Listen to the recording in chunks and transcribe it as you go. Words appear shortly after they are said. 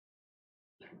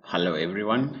Hello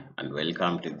everyone and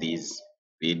welcome to this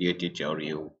video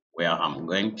tutorial where I'm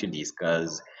going to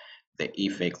discuss the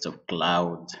effects of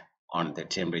clouds on the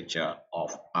temperature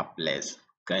of a place.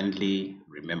 Kindly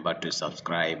remember to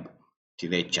subscribe to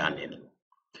the channel.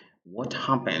 What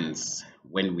happens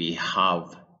when we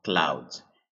have clouds?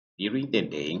 During the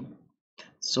day,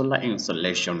 solar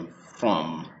insolation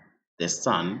from the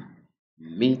sun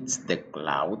meets the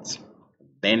clouds.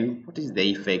 Then, what is the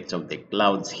effect of the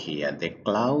clouds here? The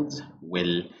clouds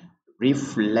will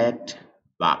reflect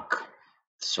back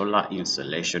solar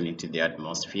insolation into the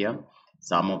atmosphere.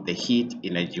 Some of the heat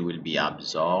energy will be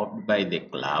absorbed by the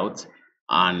clouds,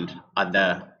 and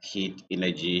other heat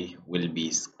energy will be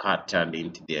scattered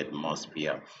into the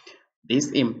atmosphere.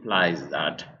 This implies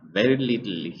that very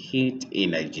little heat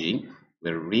energy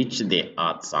will reach the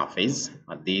Earth's surface,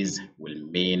 and this will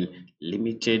mean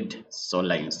limited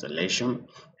solar insolation,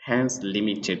 hence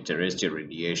limited terrestrial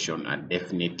radiation, and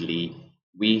definitely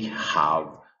we have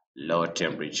low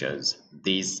temperatures.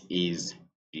 This is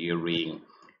during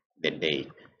the day.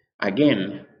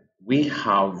 Again, we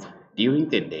have during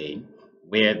the day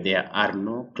where there are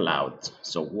no clouds.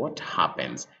 So what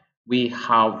happens? We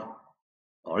have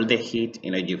all the heat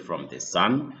energy from the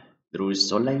sun through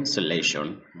solar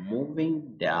insolation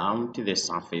moving down to the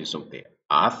surface of the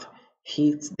earth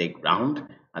hits the ground,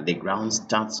 and the ground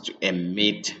starts to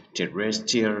emit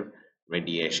terrestrial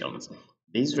radiations.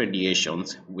 These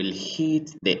radiations will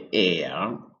hit the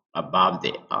air above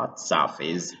the earth's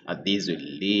surface, and these will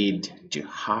lead to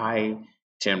high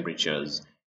temperatures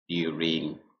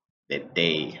during the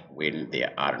day when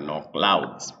there are no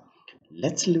clouds.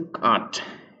 Let's look at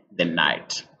the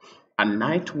night. A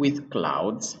night with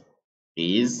clouds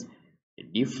is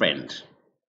different.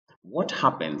 What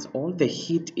happens? All the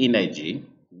heat energy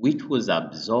which was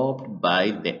absorbed by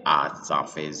the earth's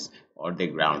surface or the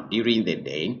ground during the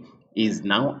day is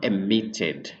now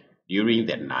emitted during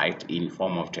the night in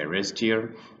form of terrestrial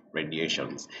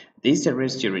radiations. These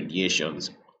terrestrial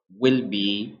radiations will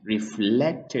be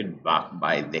reflected back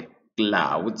by the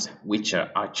clouds which are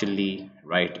actually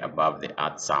right above the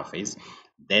earth's surface.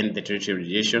 Then the terrestrial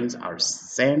radiations are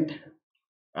sent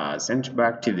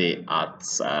back to the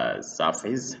Earth's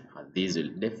surface. These will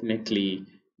definitely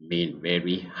mean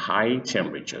very high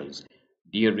temperatures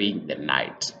during the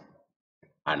night.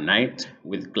 A night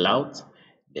with clouds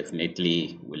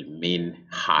definitely will mean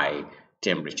high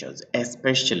temperatures,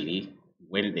 especially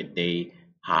when the day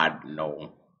had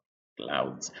no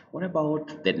clouds. What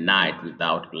about the night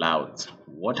without clouds?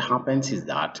 What happens is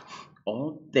that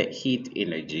all the heat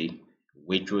energy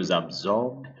which was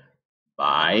absorbed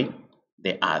by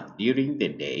the earth during the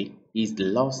day is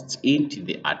lost into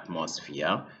the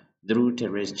atmosphere through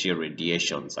terrestrial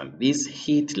radiations, and this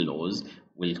heat loss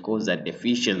will cause a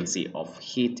deficiency of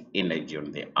heat energy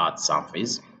on the earth's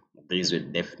surface. This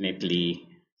will definitely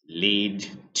lead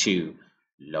to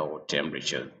low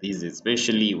temperature. This is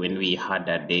especially when we had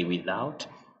a day without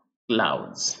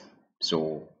clouds.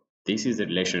 So this is the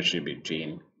relationship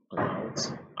between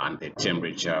clouds and the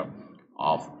temperature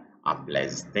of a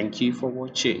place. Thank you for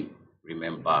watching.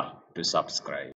 Remember to subscribe.